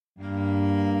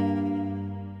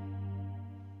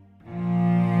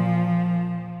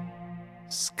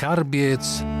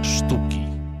Skarbiec sztuki.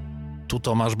 Tu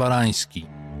Tomasz Barański.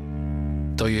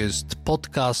 To jest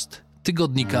podcast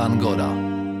Tygodnika Angora.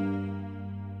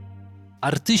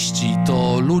 Artyści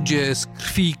to ludzie z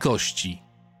krwi i kości.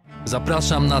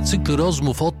 Zapraszam na cykl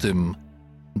rozmów o tym,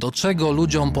 do czego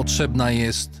ludziom potrzebna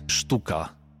jest sztuka.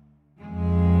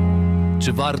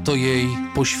 Czy warto jej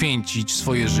poświęcić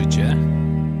swoje życie?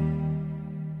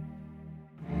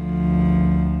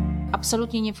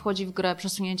 Absolutnie nie wchodzi w grę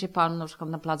przesunięcie palm na przykład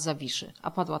na plac Zawiszy,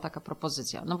 a padła taka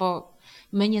propozycja. No bo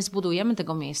my nie zbudujemy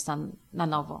tego miejsca na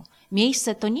nowo.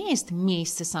 Miejsce to nie jest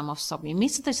miejsce samo w sobie.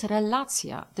 Miejsce to jest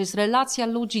relacja. To jest relacja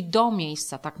ludzi do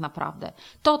miejsca tak naprawdę.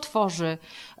 To tworzy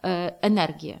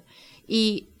energię.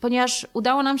 I ponieważ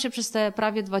udało nam się przez te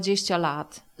prawie 20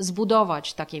 lat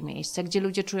zbudować takie miejsce, gdzie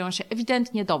ludzie czują się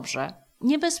ewidentnie dobrze,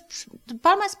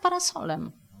 palma jest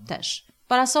parasolem też.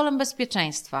 Parasolem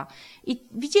bezpieczeństwa. I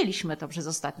widzieliśmy to przez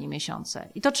ostatnie miesiące.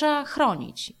 I to trzeba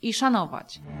chronić i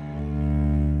szanować.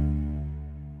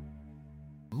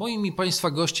 Moim i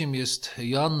Państwa gościem jest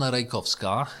Joanna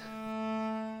Rajkowska.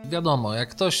 Wiadomo, jak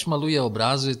ktoś maluje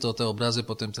obrazy, to te obrazy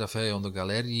potem trafiają do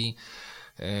galerii.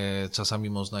 Czasami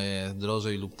można je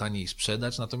drożej lub taniej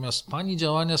sprzedać. Natomiast Pani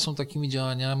działania są takimi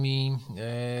działaniami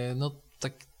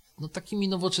takimi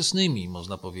nowoczesnymi,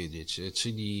 można powiedzieć.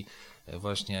 Czyli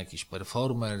właśnie jakiś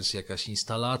performance, jakaś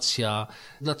instalacja.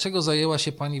 Dlaczego zajęła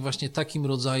się Pani właśnie takim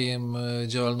rodzajem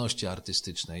działalności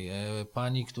artystycznej?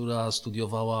 Pani, która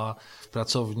studiowała w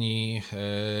pracowni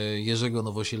Jerzego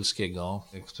Nowosielskiego,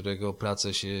 którego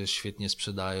prace się świetnie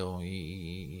sprzedają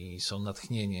i są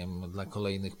natchnieniem dla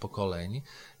kolejnych pokoleń.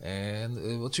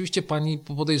 Oczywiście Pani,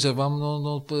 podejrzewam,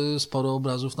 sporo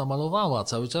obrazów namalowała.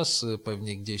 Cały czas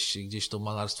pewnie gdzieś to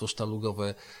malarstwo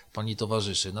sztalugowe Pani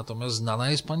towarzyszy. Natomiast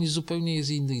znana jest Pani zupełnie z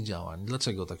innych działań.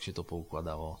 Dlaczego tak się to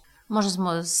poukładało? Może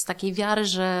z takiej wiary,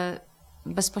 że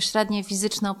bezpośrednie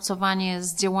fizyczne obcowanie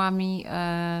z dziełami,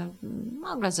 w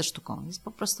ogóle ze sztuką, jest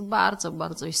po prostu bardzo,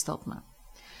 bardzo istotne.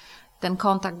 Ten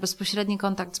kontakt, bezpośredni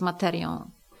kontakt z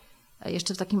materią,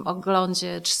 jeszcze w takim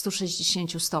oglądzie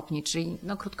 360 stopni, czyli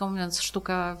krótko mówiąc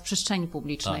sztuka w przestrzeni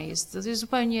publicznej. Tak. To jest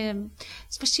zupełnie,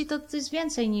 właściwie to jest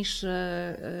więcej niż,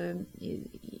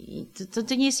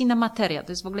 to nie jest inna materia,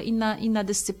 to jest w ogóle inna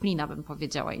dyscyplina, bym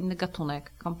powiedziała, inny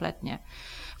gatunek kompletnie.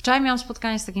 Wczoraj miałam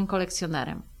spotkanie z takim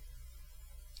kolekcjonerem.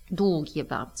 Długie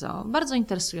bardzo, bardzo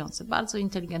interesujący, bardzo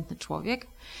inteligentny człowiek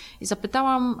i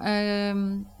zapytałam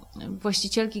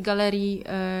właścicielki galerii,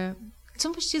 co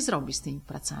on właściwie zrobi z tymi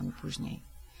pracami później.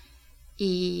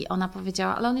 I ona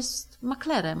powiedziała, ale on jest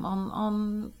maklerem,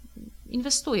 on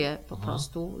inwestuje po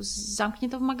prostu, zamknie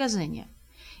to w magazynie.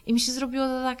 I mi się zrobiło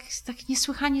tak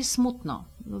niesłychanie smutno.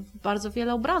 Bardzo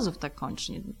wiele obrazów tak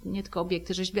kończy, nie tylko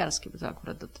obiekty rzeźbiarskie, bo to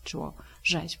akurat dotyczyło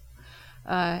rzeźb.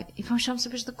 I pomyślałam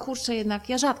sobie, że to kurczę jednak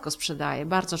ja rzadko sprzedaję,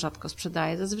 bardzo rzadko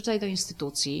sprzedaję, zazwyczaj do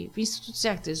instytucji. W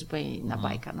instytucjach to jest zupełnie inna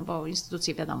bajka, bo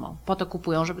instytucje wiadomo, po to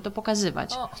kupują, żeby to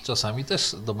pokazywać. Czasami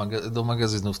też do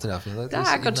magazynów trafia.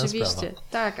 Tak, oczywiście, sprawa.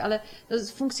 Tak, ale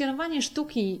funkcjonowanie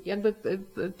sztuki jakby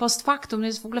post factum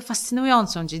jest w ogóle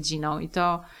fascynującą dziedziną i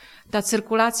to ta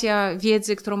cyrkulacja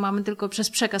wiedzy, którą mamy tylko przez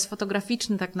przekaz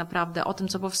fotograficzny tak naprawdę o tym,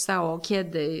 co powstało,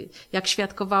 kiedy, jak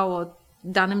świadkowało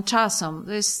danym czasom.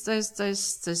 To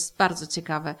jest bardzo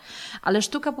ciekawe. Ale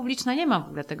sztuka publiczna nie ma w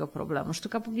ogóle tego problemu.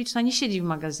 Sztuka publiczna nie siedzi w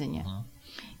magazynie.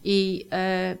 I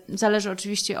zależy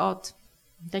oczywiście od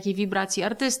takiej wibracji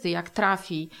artysty, jak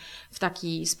trafi w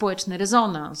taki społeczny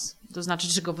rezonans, to znaczy,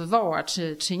 czy go wywoła,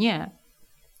 czy nie.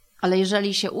 Ale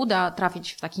jeżeli się uda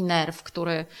trafić w taki nerw,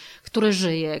 który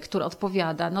żyje, który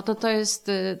odpowiada,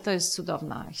 to jest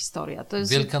cudowna historia. To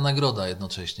jest wielka nagroda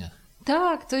jednocześnie.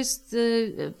 Tak, to jest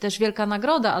też wielka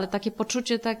nagroda, ale takie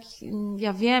poczucie,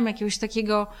 ja wiem, jakiegoś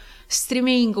takiego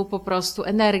streamingu po prostu,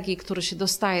 energii, który się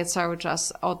dostaje cały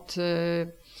czas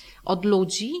od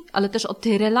ludzi, ale też od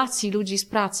tej relacji ludzi z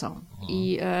pracą.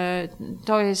 I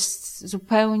to jest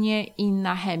zupełnie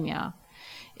inna chemia,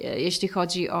 jeśli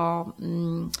chodzi o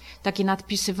takie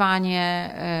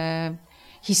nadpisywanie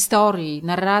historii,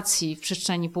 narracji w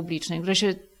przestrzeni publicznej, które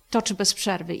się toczy bez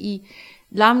przerwy. I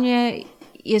dla mnie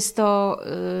jest to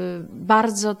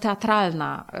bardzo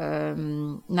teatralna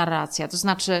narracja. To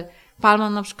znaczy Palma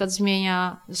na przykład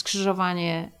zmienia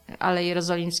skrzyżowanie Alei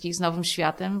Jerozolimskich z Nowym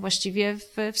Światem właściwie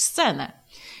w scenę,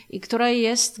 i która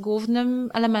jest głównym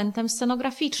elementem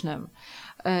scenograficznym.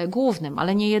 Głównym,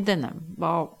 ale nie jedynym,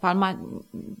 bo Palma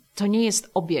to nie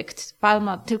jest obiekt.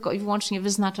 Palma tylko i wyłącznie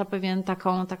wyznacza pewien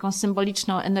taką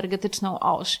symboliczną, energetyczną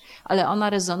oś, ale ona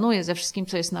rezonuje ze wszystkim,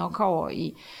 co jest naokoło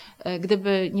i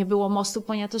Gdyby nie było mostu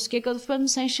poniatowskiego, to w pewnym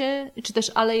sensie, czy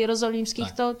też Alei Jerozolimskich,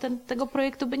 Tak. to tego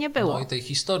projektu by nie było. No i tej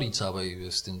historii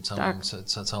całej z tym całym,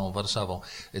 Tak. całą Warszawą.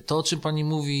 To, o czym pani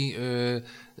mówi,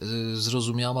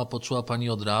 zrozumiała, poczuła pani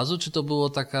od razu, czy to było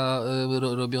taka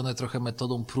robione trochę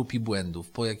metodą prób i błędów?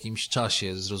 Po jakimś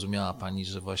czasie zrozumiała pani,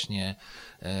 że właśnie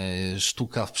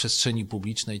sztuka w przestrzeni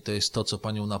publicznej to jest to, co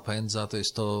panią napędza, to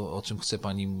jest to, o czym chce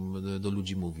pani do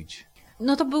ludzi mówić?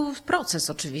 No to był proces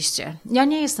oczywiście. Ja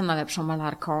nie jestem najlepszą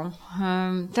malarką.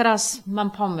 Teraz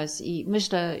mam pomysł i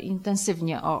myślę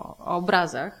intensywnie o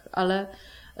obrazach, ale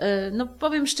no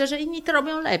powiem szczerze, inni to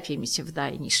robią lepiej, mi się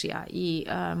wydaje, niż ja. I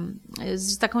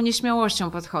z taką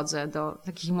nieśmiałością podchodzę do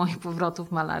takich moich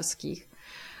powrotów malarskich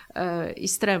i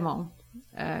z tremą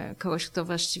kogoś, kto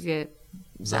właściwie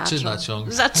Zaczyna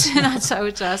ciągle. Zaczyna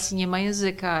cały czas i nie ma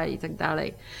języka i tak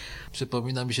dalej.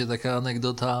 Przypomina mi się taka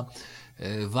anegdota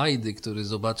Wajdy, który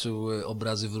zobaczył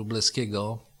obrazy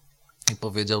Wróblewskiego i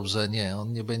powiedział, że nie,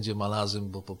 on nie będzie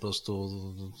malarzem, bo po prostu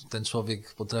ten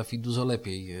człowiek potrafi dużo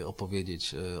lepiej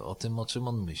opowiedzieć o tym, o czym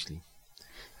on myśli.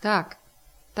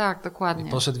 Tak, dokładnie.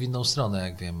 I poszedł w inną stronę,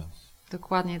 jak wiemy.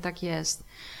 Dokładnie tak jest.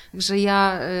 Także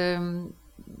ja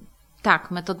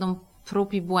tak, metodą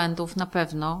prób i błędów na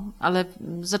pewno, ale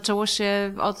zaczęło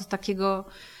się od takiego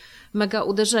mega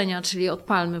uderzenia, czyli od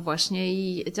palmy właśnie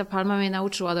i ta palma mnie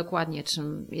nauczyła dokładnie,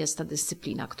 czym jest ta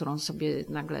dyscyplina, którą sobie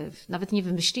nagle nawet nie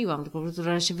wymyśliłam, tylko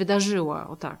która się wydarzyła,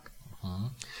 o tak.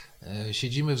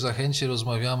 Siedzimy w Zachęcie,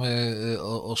 rozmawiamy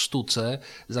o sztuce.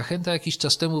 Zachęta jakiś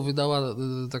czas temu wydała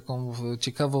taką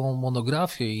ciekawą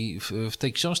monografię i w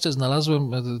tej książce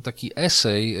znalazłem taki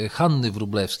esej Hanny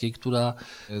Wróblewskiej, która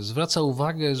zwraca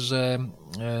uwagę, że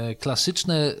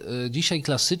dzisiaj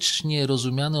klasycznie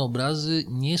rozumiane obrazy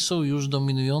nie są już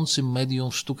dominującym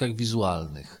medium w sztukach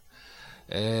wizualnych.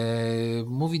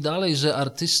 Mówi dalej, że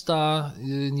artysta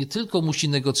nie tylko musi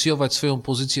negocjować swoją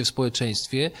pozycję w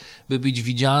społeczeństwie, by być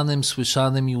widzianym,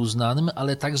 słyszanym i uznanym,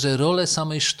 ale także rolę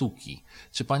samej sztuki.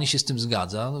 Czy pani się z tym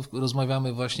zgadza?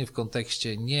 Rozmawiamy właśnie w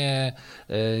kontekście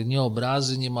nie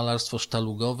obrazy, nie malarstwo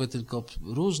sztalugowe, tylko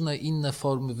różne inne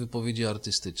formy wypowiedzi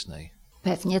artystycznej.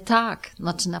 Pewnie tak,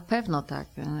 znaczy na pewno tak.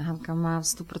 Hanka ma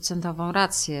 100%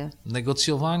 rację.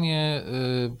 Negocjowanie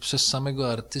przez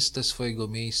samego artystę swojego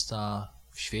miejsca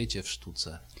w świecie, w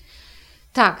sztuce.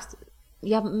 Tak,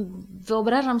 ja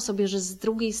wyobrażam sobie, że z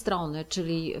drugiej strony,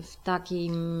 czyli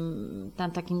na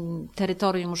takim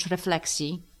terytorium już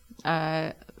refleksji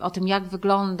o tym, jak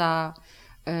wygląda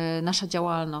nasza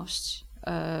działalność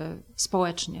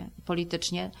społecznie,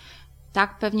 politycznie,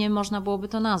 tak pewnie można byłoby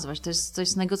to nazwać. To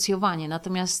jest negocjowanie.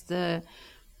 Natomiast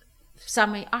w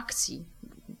samej akcji,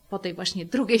 po tej właśnie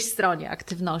drugiej stronie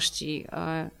aktywności,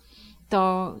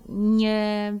 to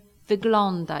nie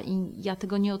wygląda i ja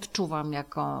tego nie odczuwam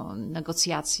jako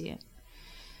negocjacje.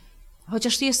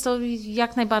 Chociaż jest to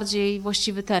jak najbardziej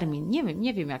właściwy termin.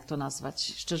 Nie wiem jak to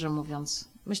nazwać, szczerze mówiąc.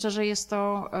 Myślę, że jest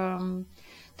to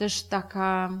też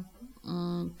taka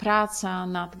praca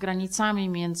nad granicami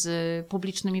między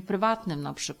publicznym i prywatnym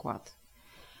na przykład.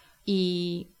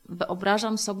 I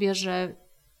wyobrażam sobie, że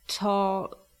to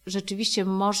rzeczywiście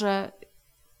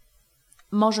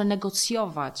może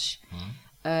negocjować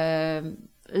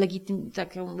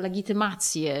taką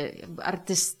legitymację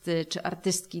artysty czy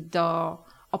artystki do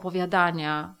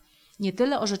opowiadania nie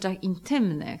tyle o rzeczach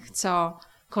intymnych, co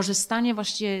korzystanie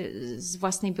właściwie z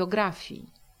własnej biografii,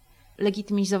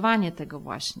 legitymizowanie tego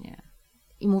właśnie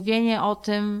i mówienie o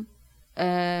tym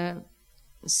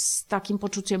z takim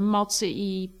poczuciem mocy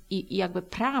i jakby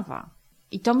prawa.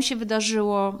 I to mi się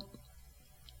wydarzyło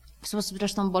w sposób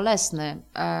zresztą bolesny,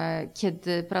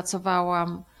 kiedy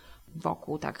pracowałam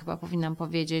wokół, tak chyba powinnam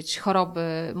powiedzieć,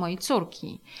 choroby mojej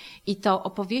córki. I to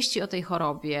opowieści o tej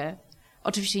chorobie,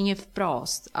 oczywiście nie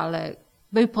wprost, ale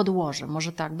były podłożem,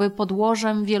 może tak, były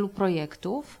podłożem wielu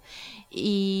projektów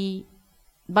i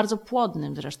bardzo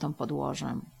płodnym zresztą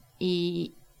podłożem.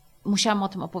 I musiałam o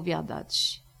tym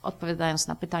opowiadać, odpowiadając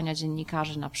na pytania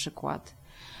dziennikarzy na przykład,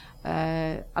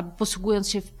 albo posługując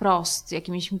się wprost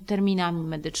jakimiś terminami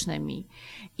medycznymi.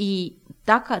 I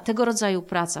tego rodzaju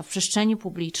praca w przestrzeni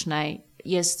publicznej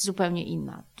jest zupełnie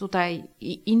inna. Tutaj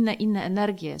inne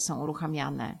energie są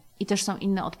uruchamiane i też są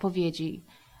inne odpowiedzi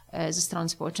ze strony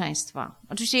społeczeństwa.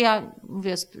 Oczywiście ja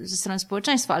mówię ze strony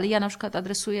społeczeństwa, ale ja na przykład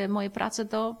adresuję moje prace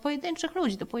do pojedynczych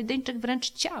ludzi, do pojedynczych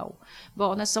wręcz ciał,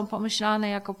 bo one są pomyślane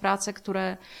jako prace,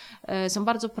 które są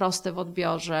bardzo proste w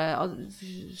odbiorze,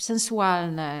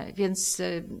 sensualne, więc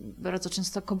bardzo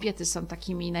często kobiety są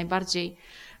takimi najbardziej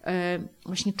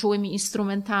właśnie czułymi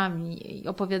instrumentami i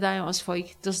opowiadają o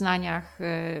swoich doznaniach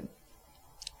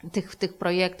tych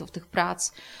projektów, tych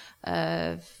prac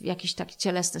w jakiś taki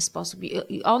cielesny sposób.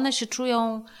 I one się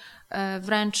czują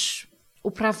wręcz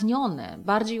uprawnione,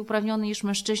 bardziej uprawnione niż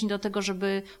mężczyźni do tego,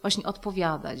 żeby właśnie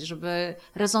odpowiadać, żeby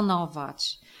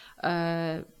rezonować.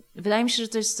 Wydaje mi się, że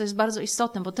to jest bardzo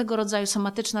istotne, bo tego rodzaju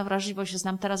somatyczna wrażliwość jest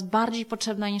nam teraz bardziej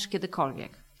potrzebna niż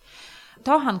kiedykolwiek.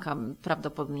 To Hanka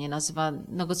prawdopodobnie nazywa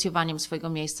negocjowaniem swojego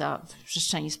miejsca w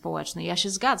przestrzeni społecznej. Ja się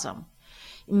zgadzam.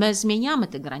 My zmieniamy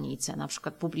te granice, na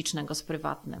przykład publicznego z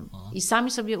prywatnym. I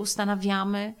sami sobie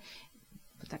ustanawiamy,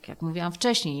 tak jak mówiłam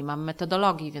wcześniej, nie mam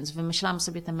metodologii, więc wymyślamy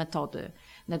sobie te metody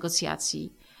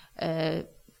negocjacji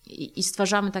i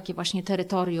stwarzamy takie właśnie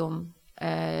terytorium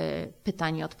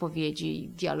pytań i odpowiedzi,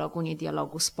 dialogu, nie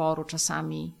dialogu, sporu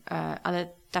czasami, ale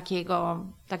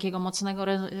takiego mocnego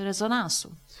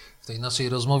rezonansu. W tej naszej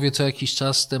rozmowie co jakiś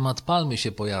czas temat palmy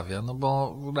się pojawia, no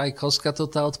bo Rajkowska to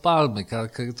ta od palmy,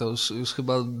 to już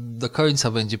chyba do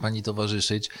końca będzie pani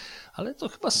towarzyszyć, ale to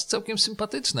chyba całkiem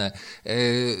sympatyczne.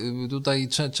 Tutaj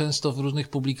często w różnych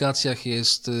publikacjach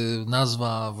jest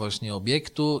nazwa właśnie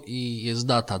obiektu i jest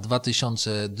data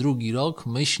 2002 rok,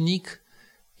 myślnik.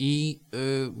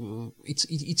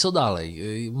 I co dalej?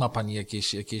 Ma pani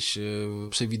jakieś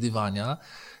przewidywania?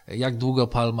 Jak długo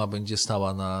palma będzie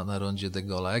stała na rondzie de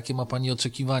Gaulle'a? Jakie ma pani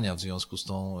oczekiwania w związku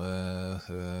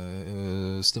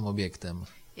z tym obiektem?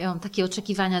 Ja mam takie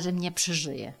oczekiwania, że mnie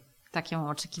przeżyje. Takie mam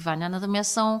oczekiwania.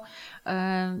 Natomiast są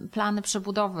plany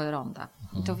przebudowy ronda.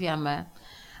 I to wiemy.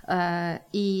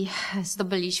 I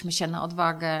zdobyliśmy się na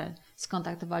odwagę.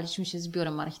 Skontaktowaliśmy się z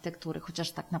Biurem Architektury,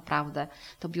 chociaż tak naprawdę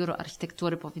to Biuro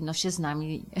Architektury powinno się z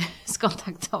nami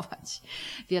skontaktować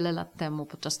wiele lat temu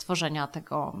podczas tworzenia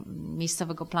tego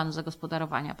miejscowego planu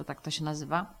zagospodarowania, bo tak to się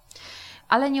nazywa,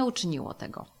 ale nie uczyniło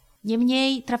tego.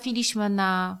 Niemniej trafiliśmy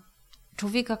na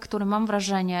człowieka, który mam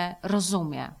wrażenie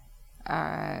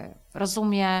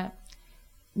rozumie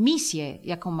misję,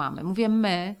 jaką mamy. Mówię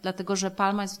my, dlatego że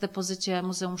Palma jest w depozycie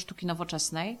Muzeum Sztuki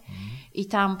Nowoczesnej i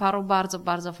tam paru bardzo,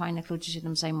 bardzo fajnych ludzi się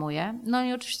tym zajmuje. No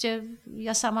i oczywiście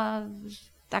ja sama,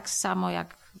 tak samo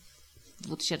jak w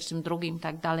 2002 i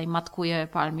tak dalej, matkuję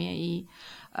Palmie i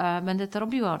będę to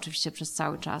robiła oczywiście przez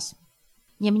cały czas.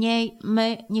 Niemniej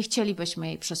my nie chcielibyśmy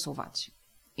jej przesuwać.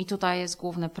 I tutaj jest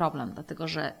główny problem, dlatego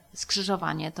że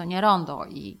skrzyżowanie to nie rondo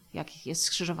i jak jest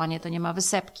skrzyżowanie, to nie ma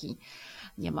wysepki,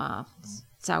 nie ma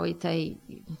całej tej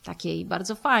takiej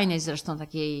bardzo fajnej zresztą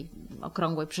takiej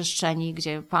okrągłej przestrzeni,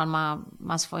 gdzie Palma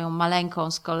ma swoją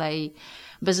maleńką z kolei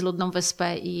bezludną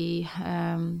wyspę i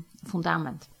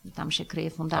fundament. Tam się kryje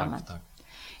fundament. Tak.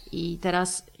 I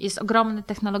teraz jest ogromny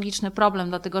technologiczny problem,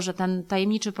 dlatego że ten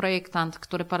tajemniczy projektant,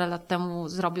 który parę lat temu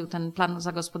zrobił ten plan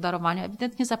zagospodarowania,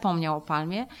 ewidentnie zapomniał o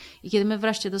Palmie i kiedy my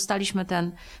wreszcie dostaliśmy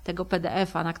tego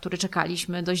PDF-a, na który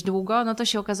czekaliśmy dość długo, no to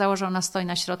się okazało, że ona stoi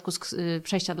na środku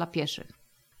przejścia dla pieszych.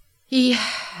 I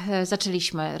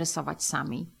zaczęliśmy rysować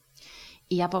sami.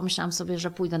 I ja pomyślałam sobie,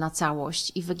 że pójdę na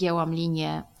całość i wygięłam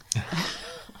linię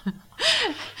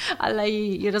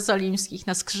Alei Jerozolimskich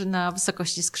na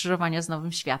wysokości skrzyżowania z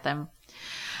Nowym Światem.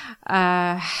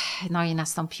 No i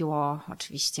nastąpiła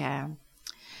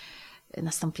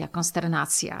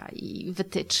konsternacja i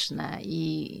wytyczne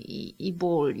i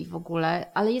ból i w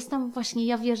ogóle, ale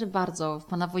ja wierzę bardzo w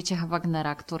pana Wojciecha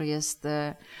Wagnera, który jest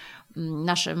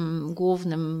naszym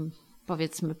głównym,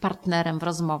 powiedzmy, partnerem w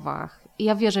rozmowach. I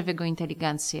ja wierzę w jego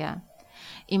inteligencję.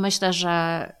 I myślę,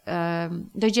 że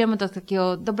dojdziemy do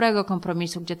takiego dobrego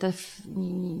kompromisu, gdzie te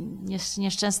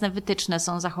nieszczęsne wytyczne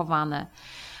są zachowane.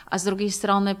 A z drugiej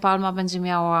strony Palma będzie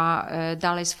miała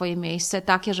dalej swoje miejsce,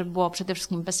 takie, żeby było przede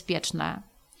wszystkim bezpieczne,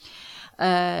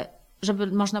 żeby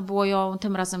można było ją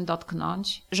tym razem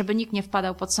dotknąć, żeby nikt nie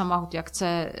wpadał pod samochód, jak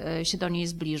chce się do niej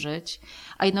zbliżyć,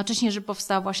 a jednocześnie, żeby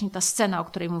powstała właśnie ta scena, o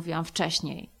której mówiłam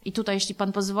wcześniej. I tutaj, jeśli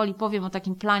pan pozwoli, powiem o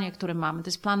takim planie, który mamy. To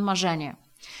jest plan marzenie.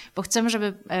 Bo chcemy,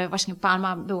 żeby właśnie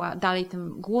Palma była dalej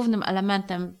tym głównym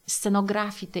elementem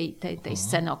scenografii tej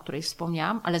sceny, o której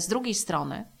wspomniałam, ale z drugiej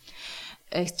strony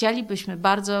chcielibyśmy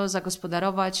bardzo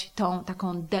zagospodarować tą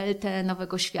taką deltę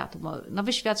Nowego Światu, bo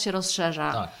Nowy Świat się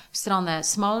rozszerza w stronę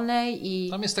Smolnej i...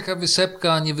 Tam jest taka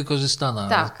wysepka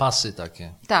niewykorzystana, pasy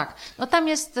takie. Tak, no tam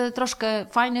jest troszkę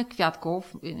fajnych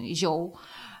kwiatków, ziół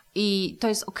i to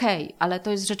jest okej, ale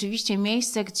to jest rzeczywiście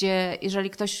miejsce, gdzie jeżeli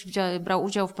ktoś brał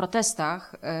udział w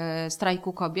protestach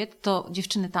strajku kobiet, to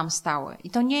dziewczyny tam stały i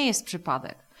to nie jest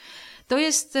przypadek. To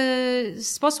jest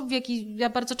sposób, w jaki ja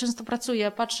bardzo często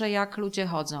pracuję. Patrzę, jak ludzie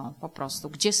chodzą po prostu,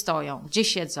 gdzie stoją, gdzie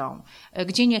siedzą,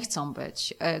 gdzie nie chcą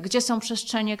być, gdzie są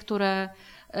przestrzenie, które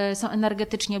są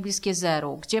energetycznie bliskie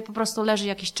zeru, gdzie po prostu leży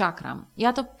jakiś czakram.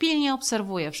 Ja to pilnie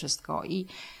obserwuję wszystko i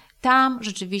tam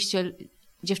rzeczywiście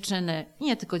dziewczyny, i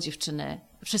nie tylko dziewczyny,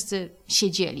 wszyscy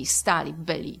siedzieli, stali,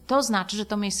 byli. To znaczy, że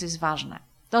to miejsce jest ważne.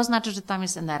 To znaczy, że tam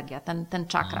jest energia, ten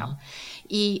czakram.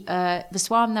 I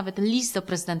wysłałam nawet list do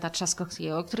prezydenta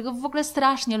Trzaskowskiego, którego w ogóle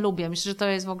strasznie lubię. Myślę, że to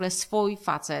jest w ogóle swój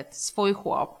facet, swój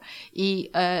chłop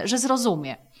i że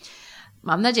zrozumie.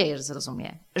 Mam nadzieję, że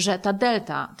zrozumie, że ta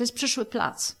delta to jest przyszły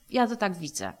plac. Ja to tak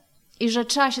widzę. I że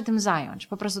trzeba się tym zająć.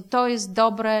 Po prostu to jest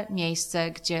dobre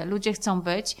miejsce, gdzie ludzie chcą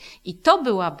być i to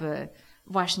byłaby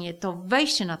właśnie to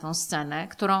wejście na tą scenę,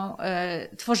 którą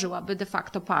tworzyłaby de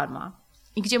facto Palma.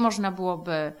 I gdzie można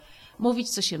byłoby mówić,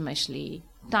 co się myśli,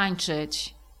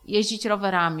 tańczyć, jeździć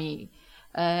rowerami,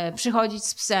 przychodzić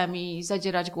z psem i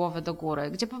zadzierać głowę do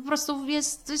góry, gdzie po prostu to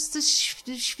jest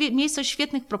miejsce o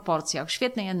świetnych proporcjach,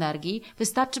 świetnej energii.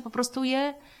 Wystarczy po prostu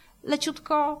je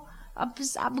leciutko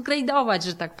upgrade'ować,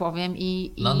 że tak powiem.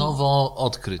 Na nowo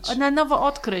odkryć. Na nowo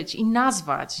odkryć i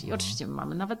nazwać. I oczywiście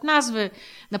mamy nawet nazwy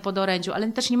na podorędziu,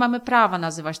 ale też nie mamy prawa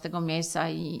nazywać tego miejsca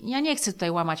i ja nie chcę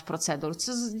tutaj łamać procedur.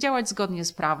 Chcę działać zgodnie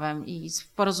z prawem i w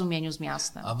porozumieniu z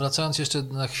miastem. A wracając jeszcze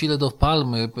na chwilę do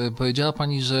Palmy, powiedziała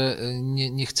Pani, że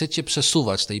nie chcecie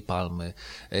przesuwać tej Palmy.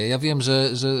 Ja wiem,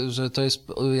 że to jest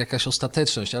jakaś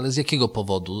ostateczność, ale z jakiego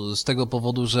powodu? Z tego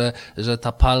powodu, że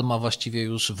ta Palma właściwie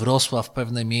już wrosła w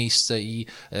pewne miejsce i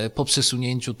po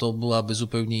przesunięciu to byłaby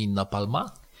zupełnie inna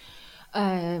Palma?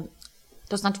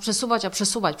 To znaczy przesuwać, a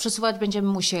przesuwać. Przesuwać będziemy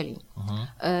musieli.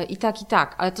 I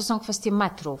tak, ale to są kwestie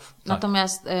metrów. Tak.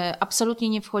 Natomiast absolutnie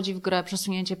nie wchodzi w grę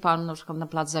przesunięcie Palm na przykład na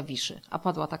plac Zawiszy, a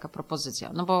padła taka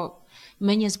propozycja. No bo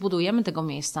my nie zbudujemy tego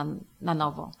miejsca na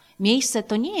nowo. Miejsce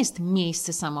to nie jest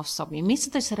miejsce samo w sobie.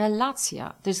 Miejsce to jest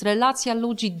relacja. To jest relacja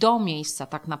ludzi do miejsca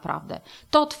tak naprawdę.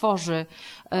 To tworzy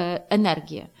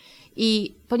energię.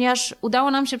 I ponieważ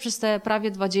udało nam się przez te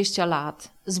prawie 20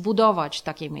 lat zbudować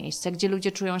takie miejsce, gdzie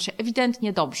ludzie czują się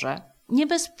ewidentnie dobrze,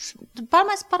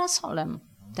 Palma jest parasolem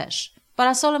też,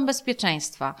 parasolem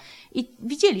bezpieczeństwa. I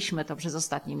widzieliśmy to przez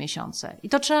ostatnie miesiące. I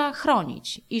to trzeba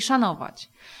chronić i szanować.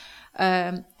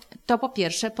 To po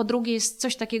pierwsze. Po drugie jest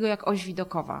coś takiego jak oś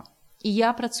widokowa. I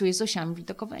ja pracuję z osiami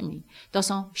widokowymi. To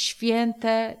są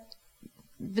święte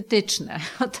wytyczne,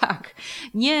 tak,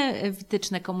 nie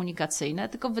wytyczne komunikacyjne,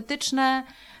 tylko wytyczne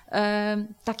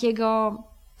takiego,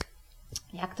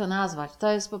 jak to nazwać,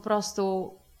 to jest po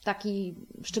prostu taki,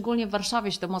 szczególnie w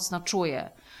Warszawie się to mocno czuje,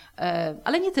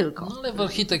 ale nie tylko. No ale w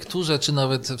architekturze, czy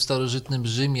nawet w starożytnym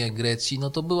Rzymie, Grecji, no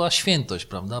to była świętość,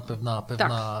 prawda? Pewna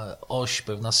tak. Oś,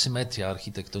 pewna symetria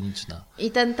architektoniczna.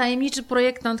 I ten tajemniczy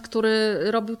projektant, który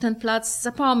robił ten plac,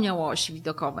 zapomniał o osi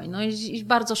widokowej. No i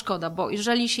bardzo szkoda, bo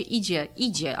jeżeli się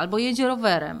idzie, albo jedzie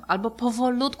rowerem, albo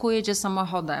powolutku jedzie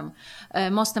samochodem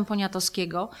mostem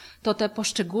Poniatowskiego, to te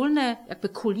poszczególne jakby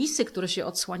kulisy, które się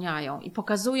odsłaniają i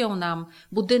pokazują nam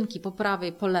budynki po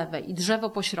prawej, po lewej i drzewo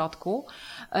po środku,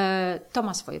 to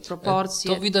ma swoje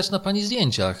proporcje. To widać na Pani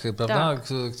zdjęciach, prawda? Tak.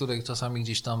 Które czasami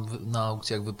gdzieś tam na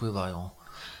aukcjach wypływają.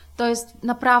 To jest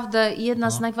naprawdę jedna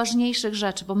z najważniejszych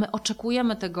rzeczy, bo my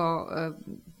oczekujemy tego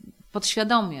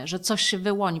podświadomie, że coś się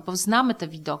wyłoni, bo znamy te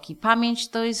widoki. Pamięć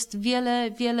to jest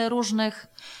wiele różnych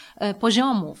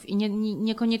poziomów i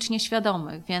niekoniecznie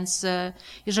świadomych, więc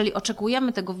jeżeli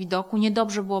oczekujemy tego widoku,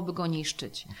 niedobrze byłoby go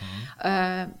niszczyć.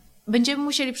 Będziemy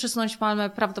musieli przesunąć Palmę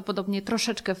prawdopodobnie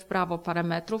troszeczkę w prawo parę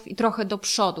metrów i trochę do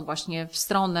przodu właśnie w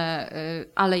stronę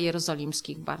Alei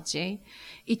Jerozolimskich bardziej.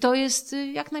 I to jest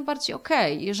jak najbardziej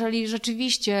okej. Jeżeli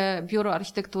rzeczywiście Biuro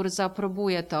Architektury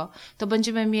zaaprobuje to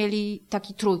będziemy mieli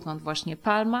taki trójkąt właśnie.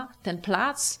 Palma, ten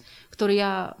plac, który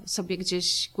ja sobie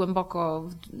gdzieś głęboko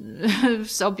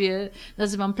w sobie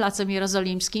nazywam Placem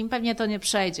Jerozolimskim. Pewnie to nie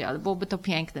przejdzie, ale byłoby to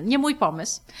piękne. Nie mój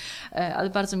pomysł, ale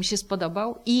bardzo mi się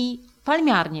spodobał. I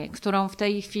palmiarnię, którą w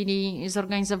tej chwili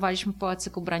zorganizowaliśmy po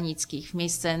Pałacyku Branickich w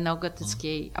miejsce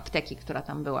neogotyckiej apteki, która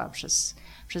tam była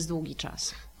przez długi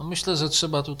czas. No myślę, że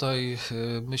trzeba tutaj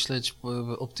myśleć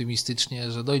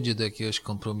optymistycznie, że dojdzie do jakiegoś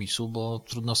kompromisu, bo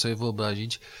trudno sobie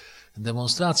wyobrazić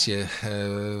demonstrację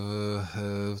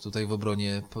tutaj w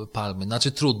obronie Palmy.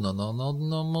 Znaczy trudno,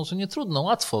 no może nie trudno,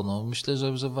 łatwo. No. Myślę,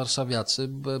 że warszawiacy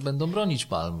będą bronić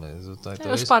Palmy.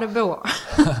 To już parę było.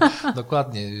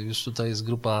 Dokładnie, już tutaj jest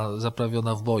grupa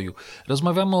zaprawiona w boju.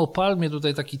 Rozmawiamy o Palmie,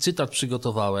 tutaj taki cytat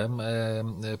przygotowałem.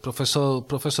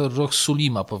 Profesor Roch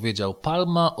Sulima powiedział: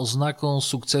 Palma oznaką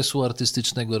sukcesu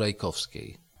artystycznego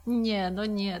Rajkowskiej. Nie,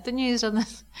 to nie jest żaden...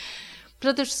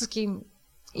 Przede wszystkim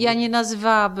ja nie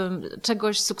nazywałabym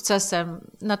czegoś sukcesem,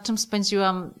 nad czym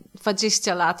spędziłam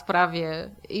 20 lat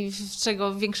prawie i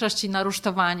czego w większości na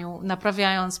rusztowaniu,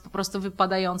 naprawiając po prostu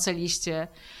wypadające liście.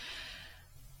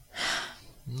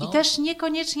 I też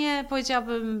niekoniecznie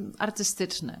powiedziałabym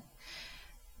artystyczny.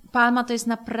 Palma to jest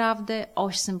naprawdę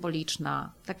oś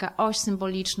symboliczna. Taka oś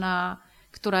symboliczna,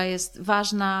 która jest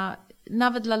ważna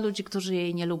nawet dla ludzi, którzy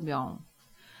jej nie lubią.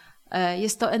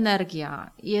 Jest to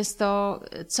energia, jest to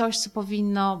coś, co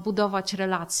powinno budować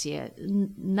relacje.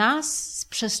 Nas z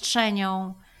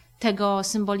przestrzenią tego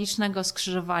symbolicznego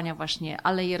skrzyżowania właśnie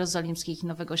Alei Jerozolimskich i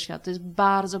Nowego Świata. To jest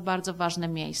bardzo, bardzo ważne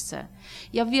miejsce.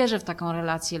 Ja wierzę w taką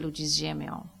relację ludzi z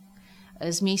ziemią,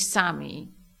 z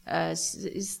miejscami,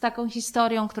 z taką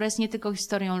historią, która jest nie tylko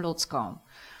historią ludzką.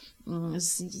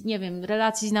 Nie wiem,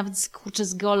 relacji nawet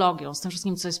z geologią, z tym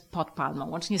wszystkim, co jest pod palmą,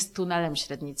 łącznie z tunelem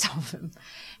średnicowym.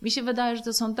 Mi się wydaje, że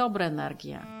to są dobre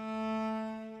energie.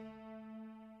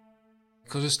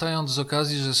 Korzystając z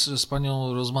okazji, że z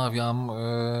panią rozmawiam,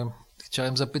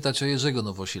 chciałem zapytać o Jerzego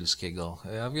Nowosielskiego.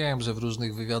 Ja wiem, że w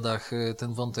różnych wywiadach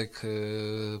ten wątek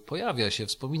pojawia się,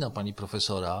 wspomina pani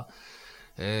profesora,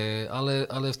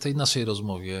 ale w tej naszej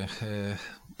rozmowie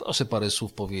proszę parę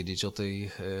słów powiedzieć o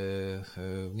tej,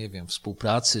 nie wiem,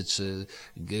 współpracy, czy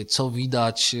co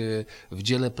widać w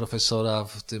dziele profesora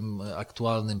w tym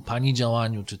aktualnym pani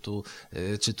działaniu,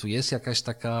 czy tu jest jakaś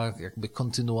taka jakby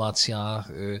kontynuacja,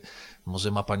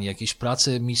 może ma pani jakieś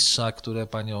prace mistrza, które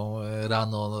panią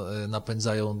rano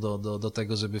napędzają do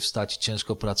tego, żeby wstać i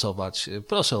ciężko pracować.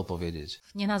 Proszę opowiedzieć.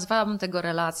 Nie nazwałabym tego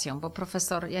relacją, bo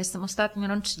ja jestem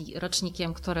ostatnim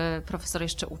rocznikiem, który profesor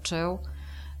jeszcze uczył.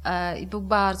 I był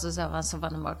bardzo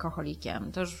zaawansowanym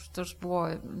alkoholikiem. To już było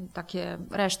takie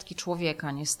resztki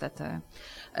człowieka niestety.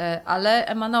 Ale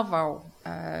emanował,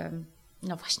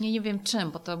 no właśnie nie wiem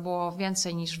czym, bo to było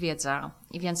więcej niż wiedza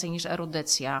i więcej niż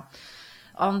erudycja.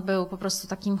 On był po prostu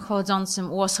takim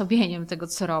chodzącym uosobieniem tego,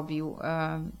 co robił.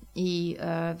 I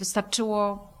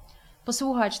wystarczyło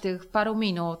posłuchać tych paru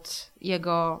minut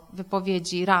jego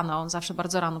wypowiedzi rano. On zawsze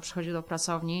bardzo rano przychodził do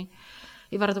pracowni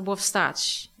i warto było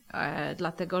wstać.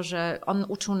 Dlatego, że on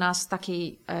uczył nas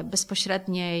takiej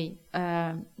bezpośredniej,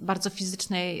 bardzo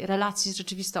fizycznej relacji z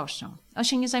rzeczywistością. On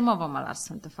się nie zajmował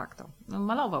malarstwem de facto. No,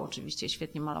 malował oczywiście,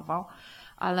 świetnie malował,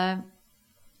 ale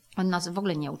on nas w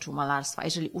ogóle nie uczył malarstwa.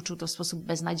 Jeżeli uczył, to w sposób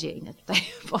beznadziejny, tutaj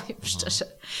powiem szczerze.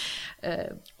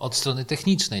 Od strony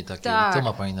technicznej takiej, tak, co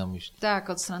ma pani na myśli? Tak,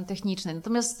 od strony technicznej.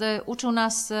 Natomiast uczył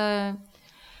nas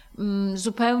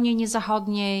zupełnie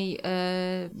niezachodniej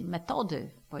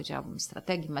metody, powiedziałabym,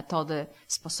 strategii, metody,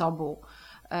 sposobu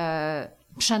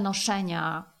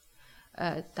przenoszenia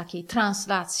takiej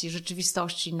translacji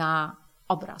rzeczywistości na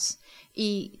obraz.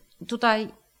 I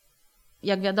tutaj,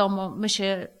 jak wiadomo, my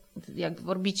się, jak w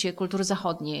orbicie kultury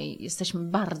zachodniej, jesteśmy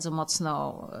bardzo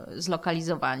mocno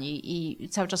zlokalizowani i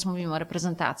cały czas mówimy o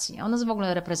reprezentacji. On nas w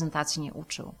ogóle reprezentacji nie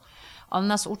uczył. On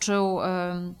nas uczył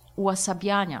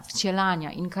uosabiania,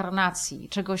 wcielania, inkarnacji,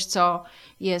 czegoś, co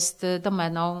jest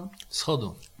domeną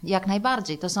Wschodu. Jak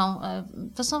najbardziej.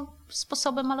 To są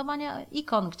sposoby malowania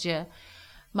ikon, gdzie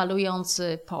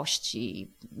malujący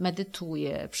pości,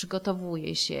 medytuje,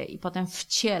 przygotowuje się i potem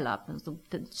wciela,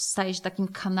 staje się takim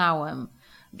kanałem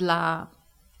dla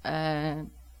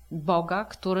Boga,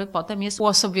 który potem jest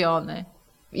uosobiony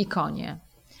w ikonie.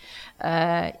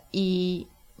 I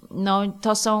no,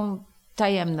 to są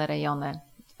tajemne rejony.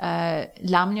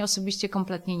 Dla mnie osobiście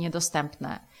kompletnie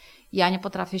niedostępne. Ja nie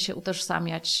potrafię się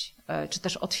utożsamiać, czy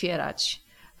też otwierać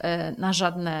na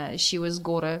żadne siły z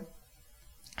góry.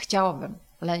 Chciałabym,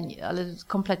 ale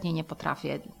kompletnie nie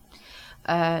potrafię.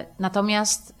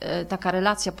 Natomiast taka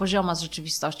relacja pozioma z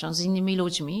rzeczywistością, z innymi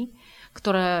ludźmi,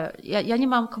 które ja nie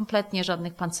mam kompletnie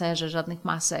żadnych pancerzy, żadnych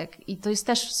masek i to jest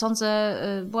też, sądzę,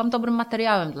 byłam dobrym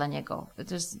materiałem dla niego.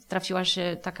 Trafiła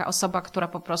się taka osoba, która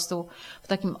po prostu w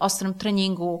takim ostrym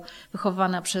treningu,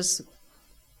 wychowana przez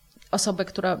osobę,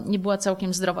 która nie była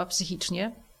całkiem zdrowa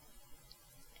psychicznie,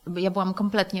 ja byłam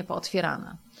kompletnie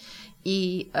pootwierana.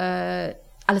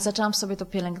 Ale zaczęłam sobie to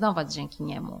pielęgnować dzięki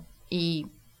niemu. I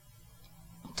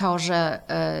to, że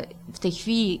w tej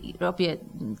chwili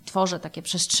tworzę takie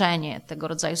przestrzenie, tego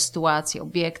rodzaju sytuacje,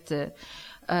 obiekty,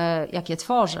 jakie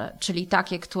tworzę, czyli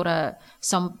takie, które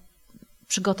są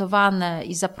przygotowane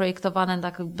i zaprojektowane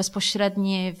na takie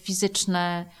bezpośrednie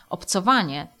fizyczne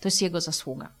obcowanie, to jest jego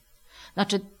zasługa.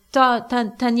 Znaczy,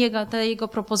 ta jego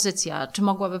propozycja, czy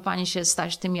mogłaby pani się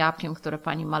stać tym japiem, które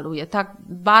pani maluje, tak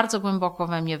bardzo głęboko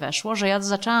we mnie weszło, że ja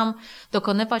zaczęłam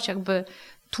dokonywać jakby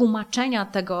tłumaczenia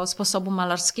tego sposobu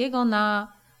malarskiego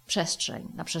na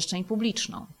przestrzeń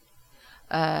publiczną,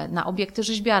 na obiekty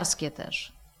rzeźbiarskie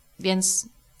też. Więc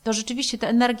to rzeczywiście te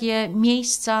energie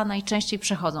miejsca najczęściej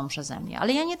przechodzą przeze mnie.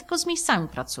 Ale ja nie tylko z miejscami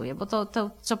pracuję, bo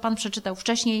to co pan przeczytał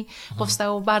wcześniej,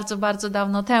 powstało bardzo, bardzo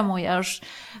dawno temu. Ja już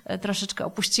troszeczkę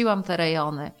opuściłam te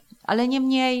rejony. Ale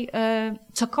niemniej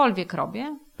cokolwiek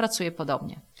robię, pracuję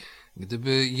podobnie.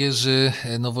 Gdyby Jerzy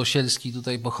Nowosielski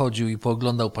tutaj pochodził i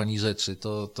pooglądał pani rzeczy,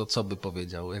 to co by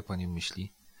powiedział? Jak pani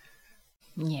myśli?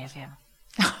 Nie wiem.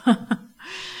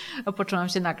 Poczułam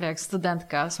się nagle jak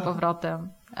studentka z powrotem.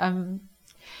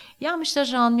 Ja myślę,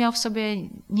 że on miał w sobie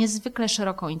niezwykle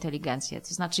szeroką inteligencję.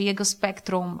 To znaczy jego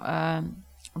spektrum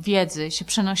wiedzy się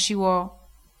przenosiło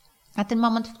na ten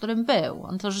moment, w którym był.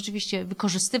 On to rzeczywiście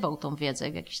wykorzystywał tą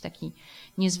wiedzę w jakiś taki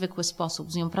niezwykły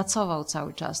sposób. Z nią pracował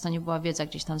cały czas. To nie była wiedza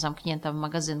gdzieś tam zamknięta w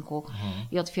magazynku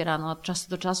i otwierana od czasu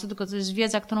do czasu, tylko to jest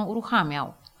wiedza, którą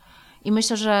uruchamiał. I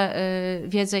myślę, że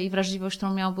wiedzę i wrażliwość,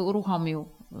 którą miałby, uruchomił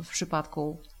w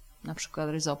przypadku na przykład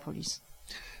Rhizopolis.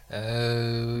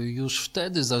 Już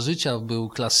wtedy za życia był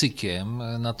klasykiem,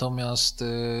 natomiast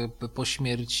po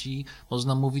śmierci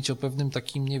można mówić o pewnym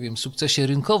takim, nie wiem, sukcesie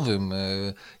rynkowym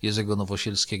Jerzego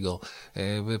Nowosielskiego.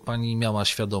 Pani miała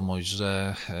świadomość,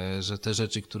 że te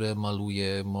rzeczy, które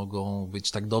maluje, mogą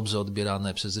być tak dobrze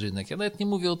odbierane przez rynek. Ja nawet nie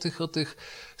mówię o tych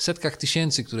setkach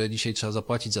tysięcy, które dzisiaj trzeba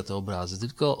zapłacić za te obrazy,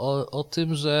 tylko o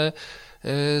tym, że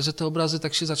te obrazy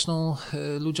tak się zaczną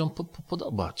ludziom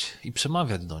podobać i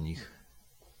przemawiać do nich.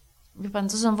 Wie pan,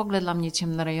 to są w ogóle dla mnie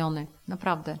ciemne rejony.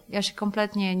 Naprawdę. Ja się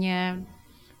kompletnie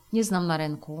nie znam na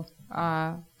rynku.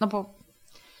 No bo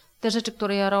te rzeczy,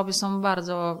 które ja robię, są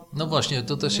bardzo No właśnie,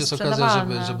 to też jest okazja,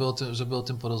 żeby o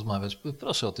tym porozmawiać.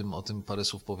 Proszę o tym parę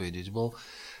słów powiedzieć, bo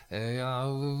ja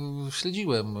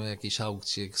śledziłem jakieś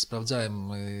aukcje, sprawdzałem,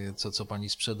 co pani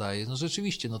sprzedaje. No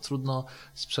rzeczywiście, no trudno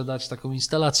sprzedać taką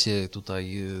instalację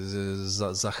tutaj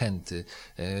Zachęty.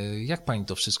 Jak pani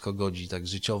to wszystko godzi, tak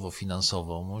życiowo,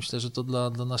 finansowo? Myślę, że to dla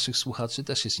naszych słuchaczy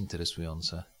też jest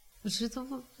interesujące.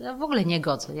 Ja w ogóle nie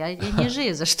godzę. Ja nie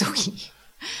żyję ze sztuki.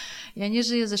 Ja nie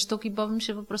żyję ze sztuki, bo bym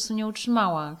się po prostu nie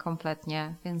utrzymała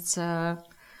kompletnie, więc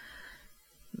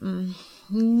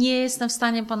nie jestem w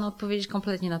stanie panu odpowiedzieć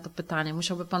kompletnie na to pytanie.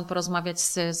 Musiałby pan porozmawiać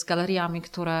z galeriami,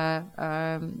 które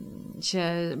się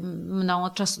mną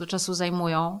od czasu do czasu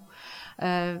zajmują.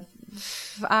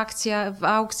 W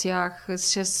aukcjach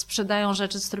się sprzedają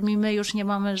rzeczy, z którymi my już nie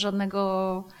mamy żadnej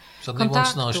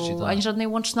kontaktu, tak. Ani żadnej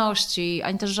łączności,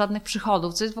 ani też żadnych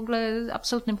przychodów, co jest w ogóle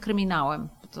absolutnym kryminałem.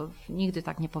 To nigdy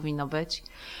tak nie powinno być.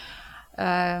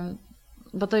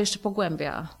 Bo to jeszcze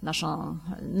pogłębia naszą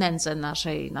nędzę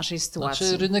naszej sytuacji.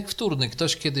 Znaczy rynek wtórny.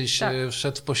 Ktoś kiedyś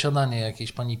wszedł w posiadanie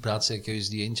jakiejś pani pracy, jakiegoś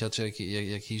zdjęcia czy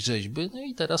jakiejś rzeźby, no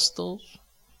i teraz to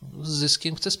z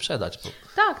zyskiem chce sprzedać.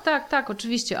 Tak,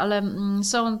 oczywiście, ale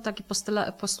są takie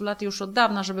postulaty już od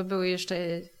dawna, żeby były jeszcze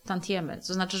tantiemy.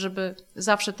 To znaczy, żeby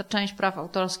zawsze ta część praw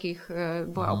autorskich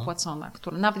była opłacona,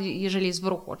 która, nawet jeżeli jest w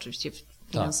ruchu oczywiście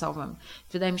finansowym. Tak.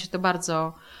 Wydaje mi się to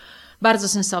bardzo, bardzo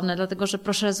sensowne, dlatego że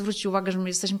proszę zwrócić uwagę, że my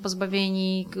jesteśmy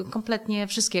pozbawieni kompletnie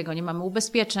wszystkiego. Nie mamy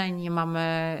ubezpieczeń, nie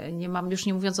mamy już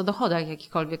nie mówiąc o dochodach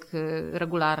jakichkolwiek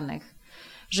regularnych.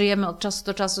 Żyjemy od czasu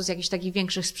do czasu z jakichś takich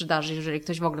większych sprzedaży, jeżeli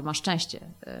ktoś w ogóle ma szczęście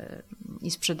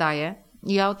i sprzedaje.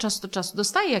 I ja od czasu do czasu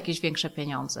dostaję jakieś większe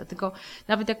pieniądze, tylko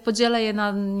nawet jak podzielę je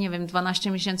na, nie wiem,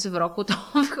 12 miesięcy w roku, to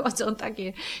wychodzą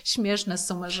takie śmieszne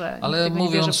sumy, że ale nikt tego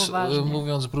nie bierze poważnie.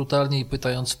 Mówiąc brutalnie i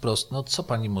pytając wprost, no co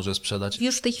pani może sprzedać?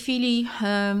 Już w tej chwili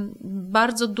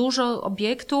bardzo dużo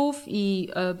obiektów i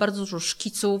bardzo dużo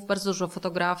szkiców, bardzo dużo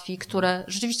fotografii, które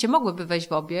rzeczywiście mogłyby wejść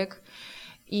w obieg.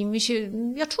 I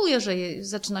ja czuję, że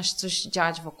zaczyna się coś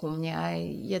dziać wokół mnie.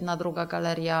 Jedna, druga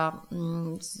galeria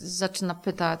zaczyna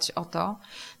pytać o to.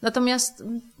 Natomiast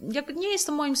nie jest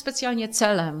to moim specjalnie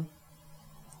celem.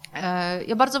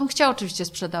 Ja bardzo bym chciała oczywiście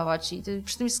sprzedawać i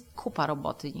przy tym jest kupa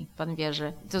roboty, niech pan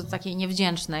wierzy. To takiej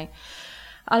niewdzięcznej.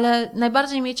 Ale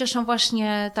najbardziej mnie cieszą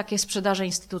właśnie takie sprzedaże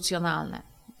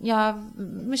instytucjonalne. Ja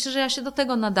myślę, że ja się do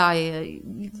tego nadaję.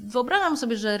 Wyobrażam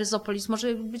sobie, że Rhizopolis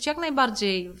może być jak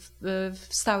najbardziej w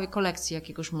stałej kolekcji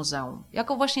jakiegoś muzeum.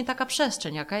 Jako właśnie taka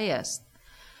przestrzeń, jaka jest.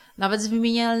 Nawet z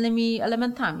wymienialnymi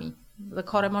elementami.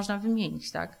 Korę można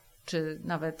wymienić, tak? Czy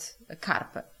nawet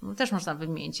karpę. No, też można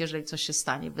wymienić, jeżeli coś się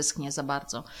stanie, wyschnie za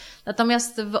bardzo.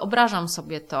 Natomiast wyobrażam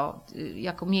sobie to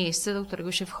jako miejsce, do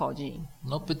którego się wchodzi.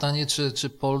 No pytanie, czy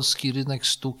polski rynek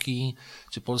sztuki,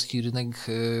 czy polski rynek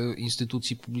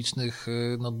instytucji publicznych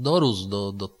dorósł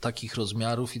do takich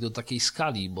rozmiarów i do takiej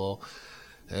skali, bo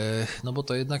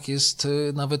to jednak jest,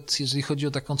 nawet jeżeli chodzi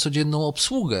o taką codzienną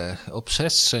obsługę, o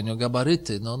przestrzeń, o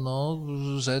gabaryty,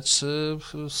 rzecz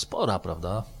spora,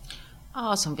 prawda?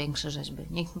 Są większe rzeźby,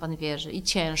 niech pan wierzy, i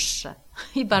cięższe,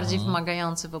 i bardziej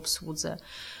wymagające w obsłudze.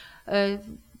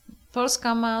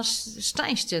 Polska ma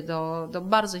szczęście do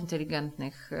bardzo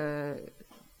inteligentnych,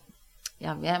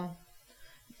 ja wiem,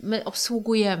 my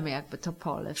obsługujemy jakby to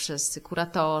pole wszyscy,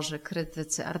 kuratorzy,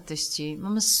 krytycy, artyści.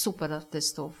 Mamy super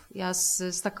artystów. Ja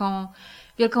z taką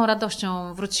wielką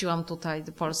radością wróciłam tutaj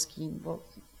do Polski, bo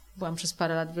byłam przez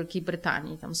parę lat w Wielkiej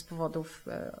Brytanii, tam z powodów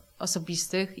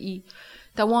osobistych i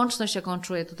ta łączność, jaką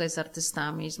czuję tutaj z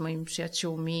artystami, z moimi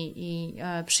przyjaciółmi i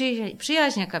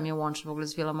przyjaźń, jaka mnie łączy w ogóle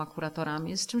z wieloma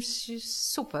kuratorami, jest czymś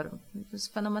super. To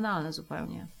jest fenomenalne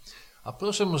zupełnie. A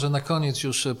proszę może na koniec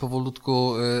już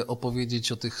powolutku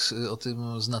opowiedzieć o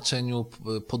tym znaczeniu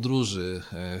podróży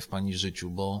w Pani życiu,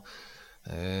 bo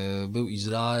był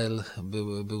Izrael,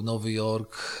 był Nowy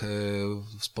Jork,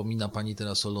 wspomina Pani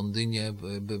teraz o Londynie,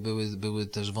 były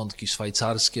też wątki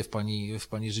szwajcarskie w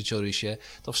Pani życiorysie.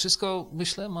 To wszystko,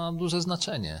 myślę, ma duże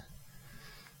znaczenie.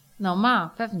 No ma,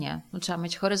 pewnie. No, trzeba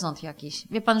mieć horyzont jakiś.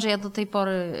 Wie pan, że ja do tej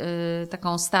pory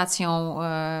taką stacją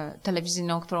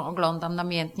telewizyjną, którą oglądam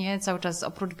namiętnie, cały czas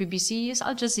oprócz BBC jest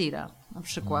Al Jazeera na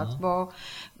przykład, bo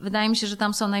wydaje mi się, że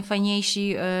tam są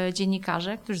najfajniejsi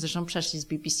dziennikarze, którzy zresztą przeszli z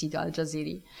BBC do Al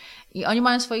Jazeera. I oni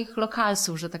mają swoich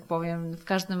lokalsów, że tak powiem, w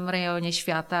każdym rejonie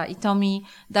świata i to mi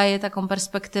daje taką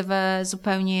perspektywę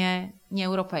zupełnie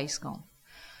nieeuropejską.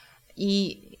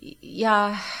 I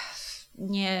ja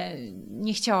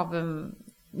nie chciałabym,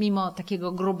 mimo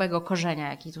takiego grubego korzenia,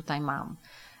 jaki tutaj mam,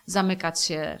 zamykać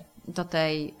się do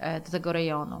tego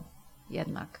rejonu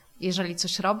jednak. Jeżeli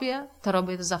coś robię, to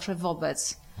robię to zawsze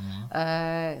wobec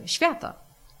świata.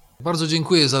 Bardzo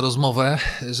dziękuję za rozmowę.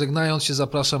 Żegnając się,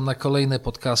 zapraszam na kolejne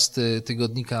podcasty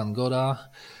Tygodnika Angora.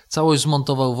 Całość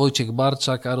zmontował Wojciech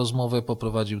Barczak, a rozmowę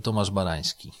poprowadził Tomasz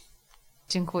Barański.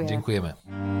 Dziękuję. Dziękujemy.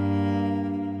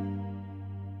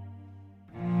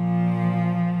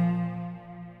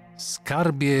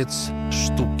 Skarbiec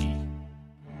sztuki.